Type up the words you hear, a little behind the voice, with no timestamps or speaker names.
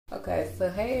Okay, so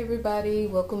hey everybody,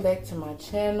 welcome back to my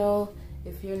channel.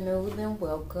 If you're new, then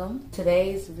welcome.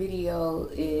 Today's video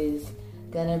is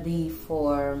gonna be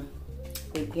for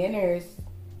beginners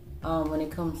when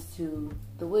it comes to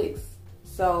the Wicks.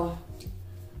 So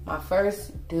my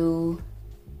first do/don't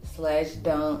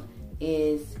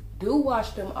is do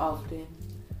wash them often.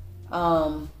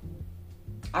 I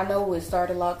know with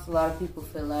starter locks, a lot of people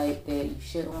feel like that you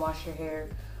shouldn't wash your hair,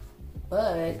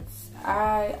 but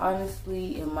I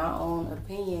honestly, in my own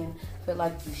opinion, feel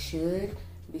like you should,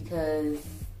 because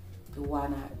why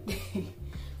not?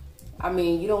 I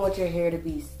mean, you don't want your hair to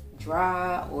be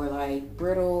dry or like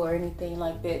brittle or anything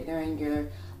like that during your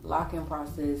locking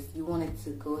process. You want it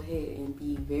to go ahead and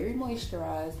be very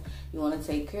moisturized. You want to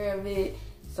take care of it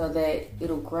so that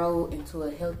it'll grow into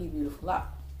a healthy, beautiful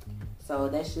lock. So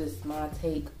that's just my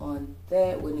take on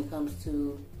that when it comes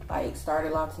to like starter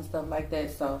locks and stuff like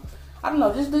that. So I don't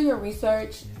know, just do your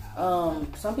research.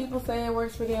 Some people say it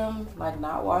works for them, like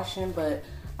not washing, but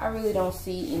I really don't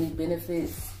see any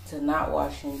benefits to not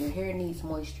washing. Your hair needs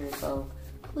moisture, so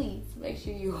please make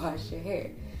sure you wash your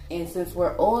hair. And since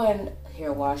we're on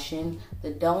hair washing, the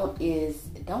don't is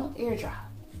don't air dry.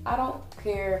 I don't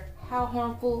care how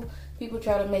harmful people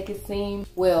try to make it seem.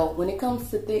 Well, when it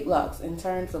comes to thick locks, in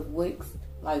terms of Wicks,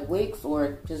 like Wicks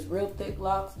or just real thick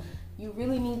locks, you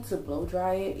really need to blow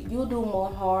dry it. You'll do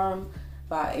more harm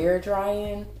by air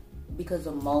drying because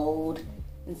of mold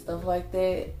and stuff like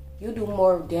that. You'll do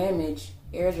more damage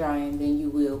air drying than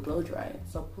you will blow drying.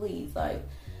 So please, like,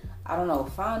 I don't know,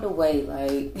 find a way,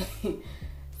 like,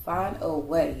 find a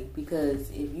way, because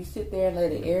if you sit there and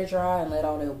let it air dry and let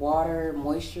all that water,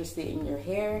 moisture sit in your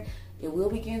hair, it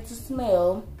will begin to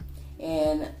smell.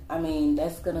 And I mean,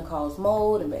 that's gonna cause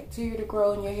mold and bacteria to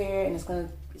grow in your hair, and it's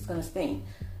gonna sting.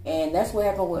 And that's what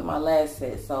happened with my last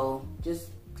set. So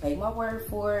just take my word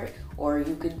for it, or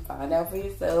you could find out for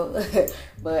yourself.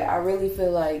 But I really feel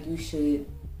like you should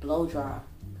blow dry,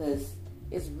 because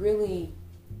it's really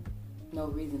no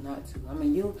reason not to. I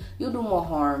mean, you'll do more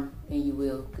harm than you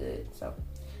will good. So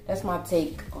that's my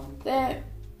take on that.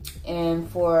 And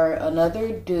for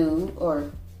another do, or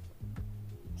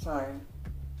sorry,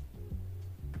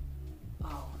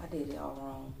 oh, I did it all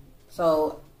wrong.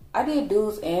 So I did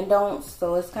do's and don'ts,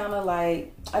 so it's kind of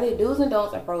like, I did do's and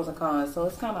don'ts and pros and cons, so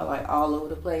it's kind of like all over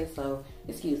the place, so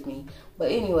excuse me.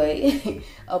 But anyway,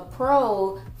 a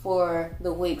pro for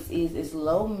the Wicks is it's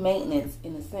low maintenance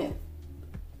in a sense,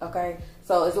 okay?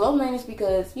 So it's low maintenance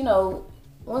because, you know,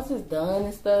 once it's done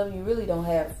and stuff, you really don't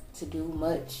have to do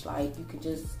much. Like, you can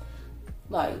just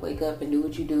like wake up and do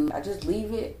what you do. I just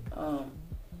leave it.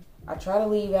 I try to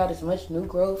leave out as much new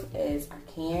growth as I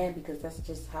can, because that's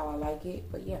just how I like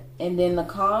it. But yeah. And then the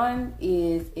con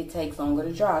is it takes longer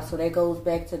to dry. So that goes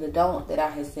back to the don't that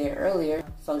I had said earlier.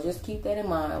 So just keep that in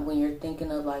mind when you're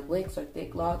thinking of like Wicks or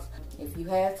thick locks. If you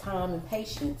have time and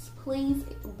patience, please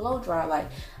blow dry.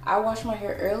 Like, I washed my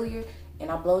hair earlier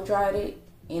and I blow dried it,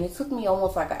 and it took me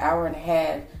almost like an hour and a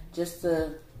half just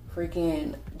to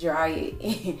freaking dry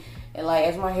it. And like,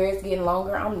 as my hair is getting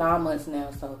longer, I'm 9 months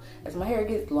now, so as my hair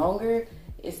gets longer,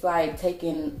 it's like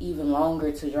taking even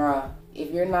longer to dry.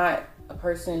 If you're not a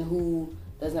person who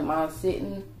doesn't mind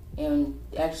sitting and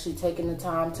actually taking the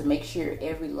time to make sure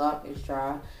every lock is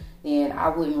dry, then I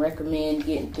wouldn't recommend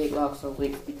getting thick locks or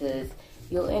Wicks, because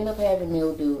you'll end up having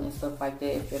mildew and stuff like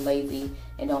that if you're lazy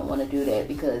and don't want to do that,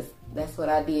 because that's what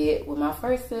I did with my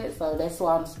first set. So that's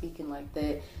why I'm speaking like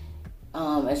that.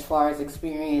 As far as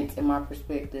experience and my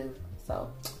perspective.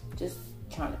 So just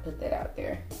trying to put that out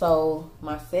there. So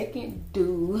my second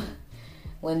do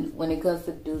when it comes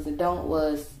to do's and don't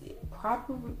was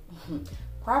properly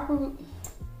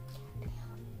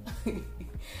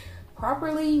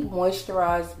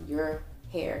moisturize your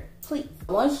hair. Please,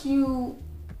 once you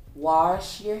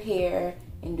wash your hair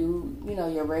and do, you know,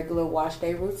 your regular wash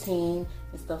day routine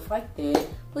and stuff like that,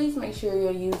 please make sure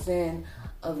you're using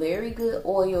a very good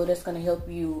oil that's going to help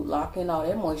you lock in all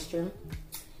that moisture.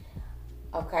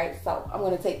 Okay, so I'm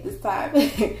going to take this time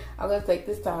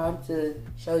to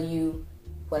show you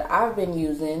what I've been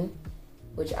using,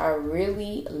 which I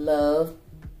really love.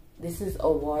 This is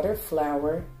a water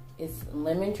flower. It's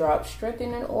lemon drop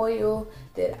strengthening oil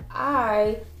that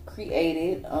I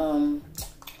created, and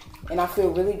I feel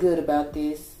really good about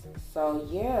this. So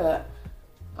yeah,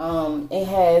 it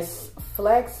has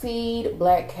flaxseed,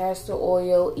 black castor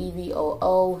oil,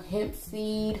 EVOO, hemp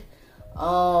seed,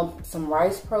 some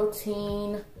rice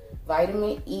protein,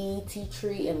 vitamin E, tea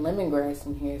tree, and lemongrass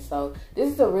in here. So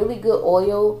this is a really good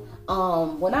oil.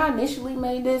 When I initially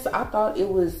made this, I thought it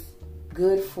was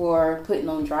good for putting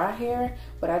on dry hair,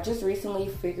 but I just recently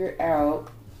figured out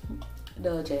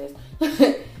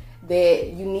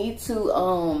that you need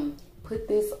to put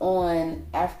this on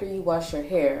after you wash your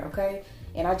hair, okay?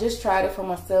 And I just tried it for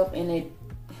myself, and it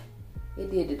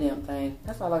did the damn thing.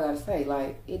 That's all I gotta say.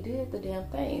 Like, it did the damn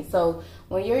thing. So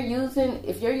when you're using,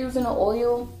 if you're using an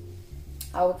oil,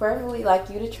 I would preferably like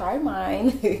you to try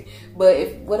mine. But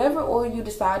if whatever oil you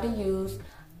decide to use,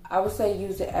 I would say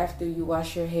use it after you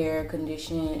wash your hair,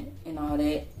 condition and all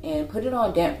that, and put it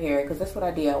on damp hair, because that's what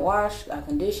I did. I washed, I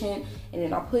conditioned, and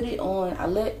then I put it on. I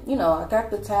let, you know, I got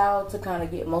the towel to kind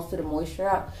of get most of the moisture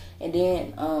out, and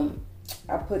then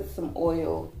I put some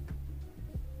oil.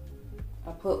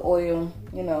 I put oil,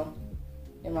 you know,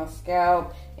 in my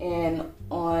scalp and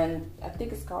on, I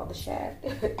think it's called the shaft,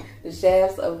 the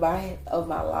shafts of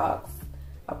my locks.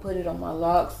 I put it on my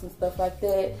locks and stuff like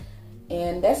that.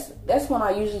 And that's when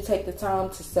I usually take the time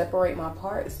to separate my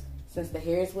parts, since the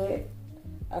hair is wet.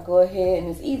 I go ahead, and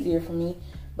it's easier for me,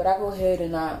 but I go ahead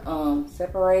and I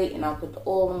separate, and I put the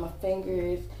oil on my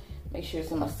fingers, make sure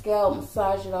it's on my scalp,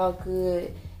 massage it all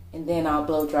good, and then I'll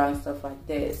blow dry and stuff like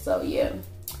that. So yeah.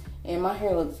 And my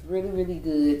hair looks really, really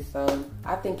good. So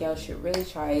I think y'all should really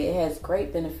try it. It has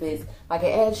great benefits. Like,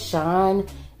 it adds shine.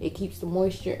 It keeps the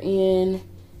moisture in.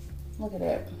 Look at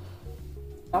that.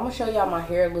 I'm going to show y'all my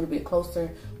hair a little bit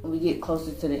closer when we get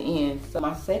closer to the end. So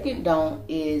my second don't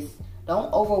is,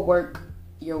 don't overwork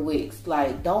your wigs.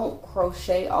 Like, don't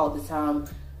crochet all the time.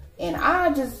 And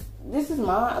this is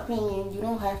my opinion. You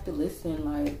don't have to listen.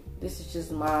 Like, this is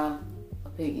just my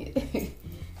opinion.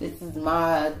 This is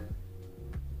my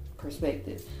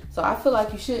perspective. So I feel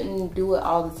like you shouldn't do it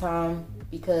all the time,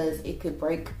 because it could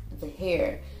break the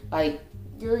hair. Like,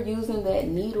 you're using that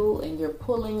needle and you're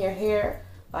pulling your hair,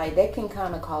 like, that can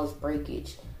kind of cause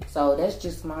breakage. So that's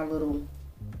just my little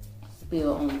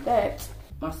spiel on that.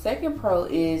 My second pro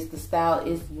is the style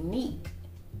is unique.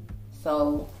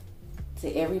 So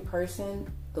to every person,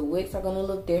 the wigs are gonna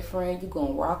look different. You're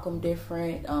gonna rock them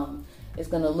different. It's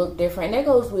gonna look different. And that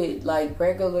goes with like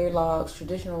regular locks,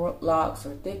 traditional locks,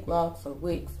 or thick locks, or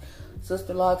wigs,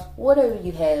 sister locks, whatever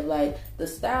you have. Like, the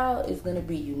style is gonna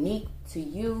be unique to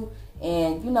you,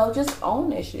 and you know, just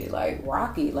own that shit. Like,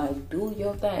 rock it. Like, do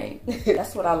your thing.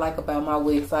 That's what I like about my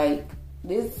wigs. Like,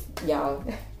 this, y'all,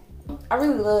 I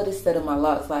really love this set of my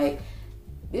locks. Like,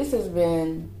 this has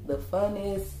been the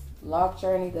funnest lock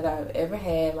journey that I've ever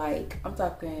had. Like, I'm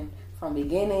talking from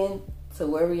beginning to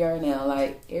where we are now.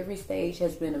 Like, every stage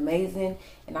has been amazing,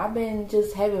 and I've been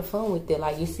just having fun with it.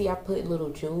 Like, you see, I put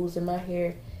little jewels in my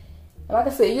hair, and like I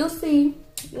said, you'll see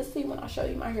when I show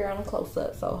you my hair on a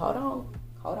close-up. So hold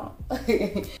on.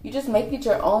 You just make it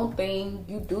your own thing.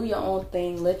 You do your own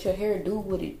thing. Let your hair do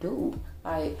what it do.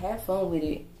 Like, have fun with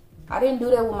it. I didn't do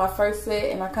that with my first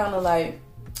set, and I kind of like,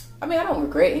 I mean, I don't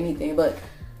regret anything, but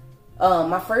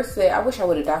my first set, I wish I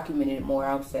would have documented it more,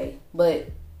 I would say. But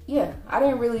yeah, I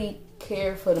didn't really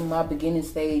care for my beginning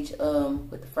stage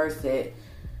with the first set.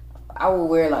 I would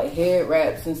wear like head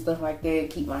wraps and stuff like that,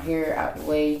 keep my hair out the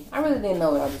way. I really didn't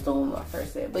know what I was doing with my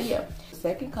first set. But yeah, the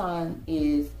second con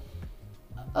is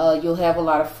you'll have a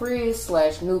lot of frizz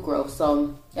 / new growth.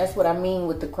 So that's what I mean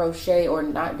with the crochet or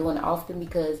not doing it often,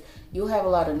 because you'll have a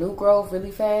lot of new growth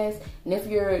really fast. And if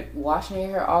you're washing your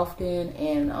hair often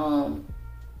and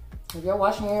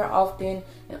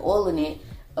oiling it,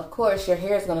 of course your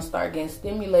hair is going to start getting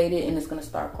stimulated, and it's going to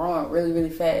start growing really, really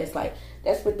fast. Like,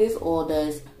 that's what this oil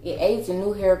does. It aids in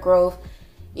new hair growth.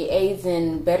 It aids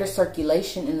in better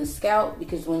circulation in the scalp,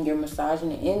 because when you're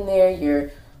massaging it in there,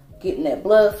 you're getting that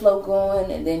blood flow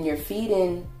going, and then you're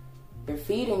feeding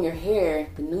your hair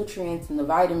the nutrients and the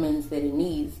vitamins that it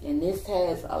needs. And this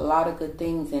has a lot of good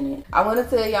things in it. I want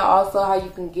to tell y'all also how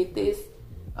you can get this.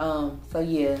 So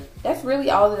yeah, that's really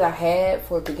all that I had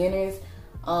for beginners.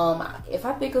 If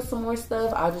I think of some more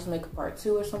stuff, I'll just make a part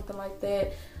 2 or something like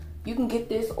that. You can get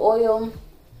this oil.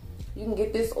 You can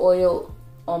get this oil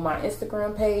on my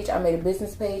Instagram page. I made a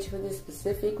business page for this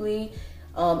specifically.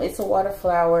 It's a water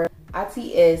flower.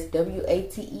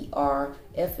 ITSWATERFLOWER.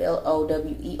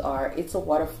 It's a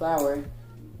water flower.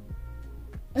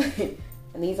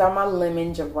 And these are my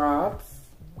lemon drops.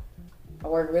 I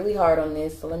worked really hard on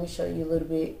this, so let me show you a little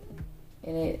bit.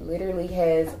 And it literally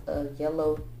has a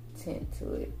yellow tint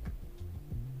to it.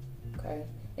 Okay.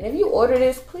 And if you order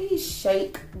this, please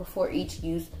shake before each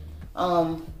use.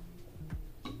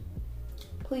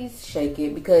 Please shake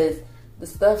it, because the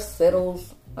stuff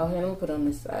settles. Oh, here, let me put it on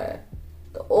this side.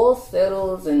 The oil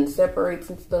settles and separates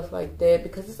and stuff like that,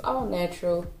 because it's all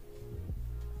natural.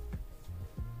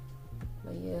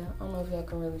 But yeah, I don't know if y'all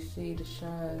can really see the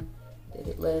shine that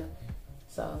it left.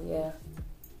 So yeah,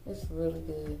 it's really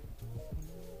good.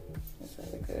 It's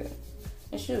really good.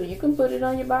 And shoot, you can put it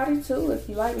on your body too if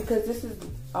you like, because this is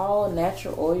all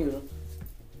natural oil.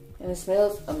 And it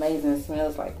smells amazing. It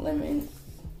smells like lemons.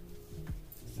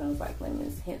 It smells like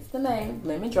lemons, hence the name,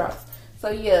 Lemon Drops. So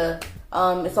yeah,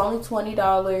 it's only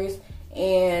 $20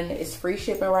 and it's free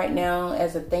shipping right now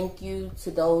as a thank you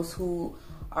to those who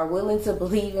are willing to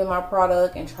believe in my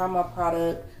product and try my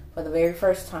product for the very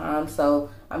first time. So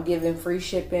I'm giving free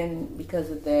shipping because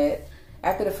of that.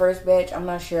 After the first batch, I'm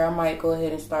not sure, I might go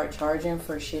ahead and start charging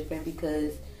for shipping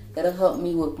because that'll help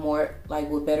me with more, like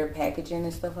with better packaging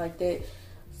and stuff like that.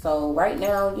 So right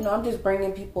now, you know, I'm just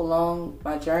bringing people along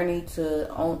my journey to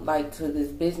this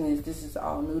business. This is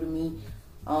all new to me.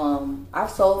 I've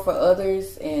sold for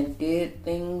others and did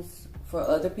things for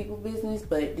other people's business,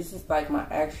 but this is like my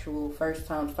actual first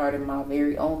time starting my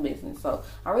very own business. So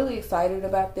I'm really excited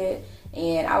about that,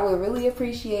 and I would really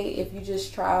appreciate if you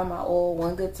just try my oil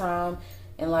one good time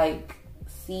and like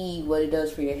see what it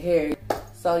does for your hair.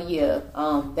 So yeah,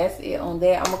 that's it on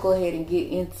that. I'm gonna go ahead and get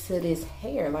into this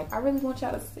hair. Like, I really want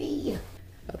y'all to see.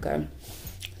 Okay,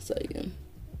 so yeah,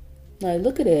 like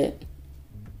look at that.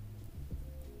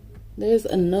 There's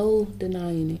a no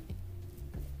denying it.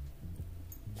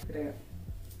 Look at that.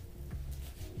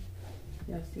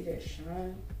 Y'all see that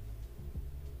shine?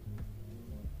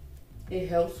 It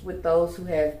helps with those who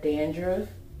have dandruff,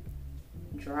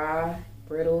 dry,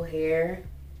 brittle hair.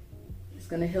 It's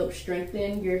gonna help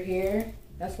strengthen your hair.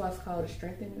 That's why it's called a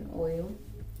strengthening oil.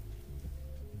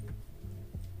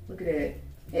 Look at that.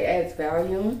 It adds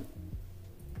volume.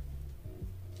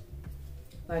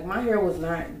 Like, my hair was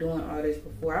not doing all this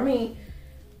before. I mean,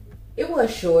 it was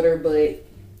shorter, but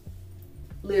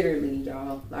literally,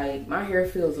 y'all, like, my hair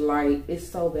feels light. It's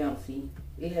so bouncy.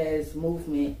 It has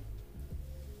movement,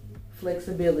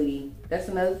 flexibility. That's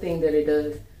another thing that it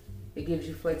does. It gives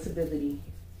you flexibility,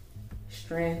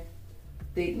 strength,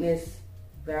 thickness,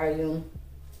 volume,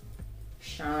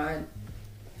 shine,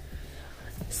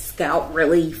 scalp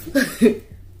relief.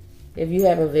 If you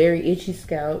have a very itchy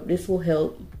scalp, this will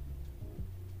help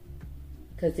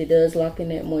because it does lock in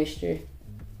that moisture.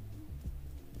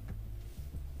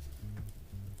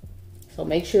 So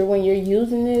make sure when you're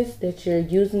using this that you're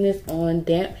using this on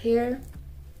damp hair,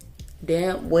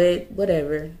 damp, wet,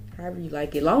 whatever, however you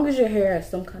like it. As long as your hair has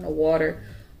some kind of water,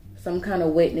 some kind of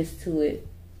wetness to it,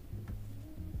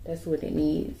 that's what it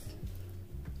needs.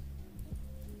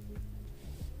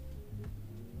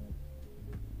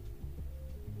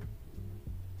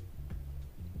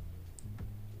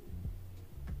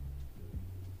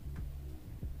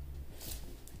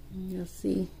 You'll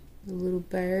see the little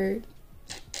bird.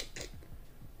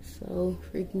 So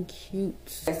freaking cute.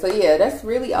 So yeah, that's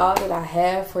really all that I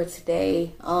have for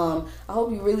today. I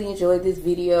hope you really enjoyed this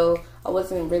video. I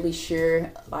wasn't really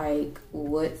sure like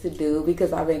what to do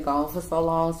because I've been gone for so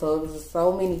long, so it was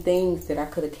so many things that I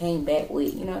could have came back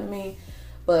with, you know what I mean?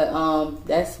 But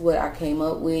that's what I came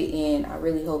up with, and I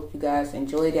really hope you guys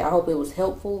enjoyed it. I hope it was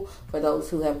helpful for those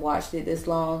who have watched it this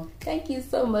long. Thank you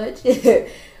so much.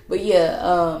 But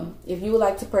yeah, if you would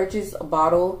like to purchase a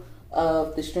bottle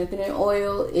of the strengthening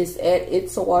oil, it's at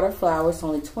It's a Water Flower. It's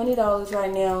only $20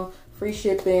 right now, free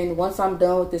shipping. Once I'm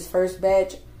done with this first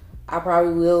batch, I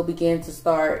probably will begin to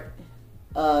start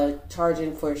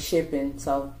charging for shipping.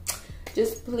 So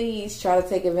just please try to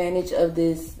take advantage of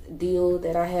this deal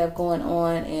that I have going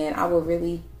on, and I would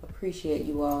really appreciate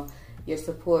you all, your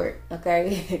support,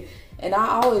 okay? And I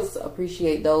always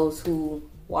appreciate those who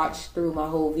watch through my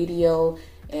whole video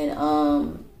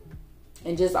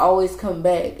and just always come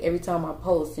back every time I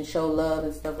post and show love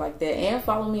and stuff like that. And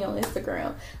follow me on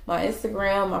Instagram. My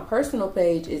Instagram, my personal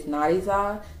page is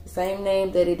Knottyzah, the same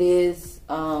name that it is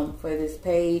for this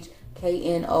page,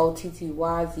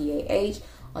 KNOTTYZAH.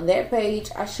 On that page,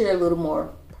 I share a little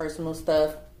more personal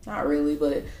stuff. Not really,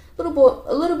 but a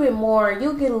little bit more.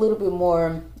 You'll get a little bit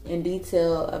more in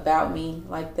detail about me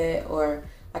like that, or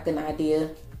like an idea,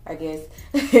 I guess.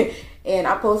 And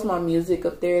I post my music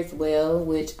up there as well,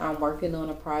 which I'm working on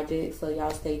a project, so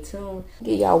y'all stay tuned.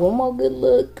 Get y'all one more good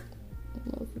look. I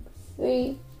don't know if you can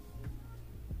see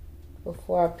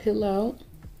before I peel out.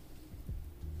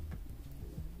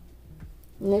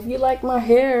 And if you like my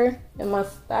hair and my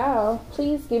style,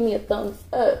 please give me a thumbs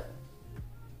up.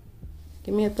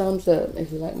 Give me a thumbs up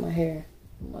if you like my hair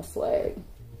and my swag.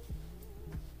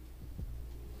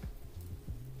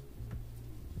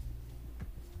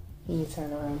 Let me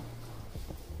turn around.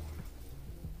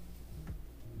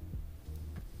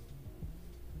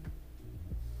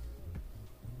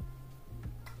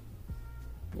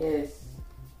 Yes.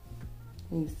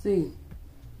 You see.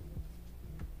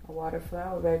 A water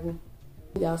flower, baby.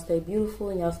 Y'all stay beautiful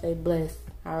and y'all stay blessed.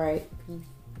 All right.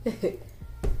 Peace.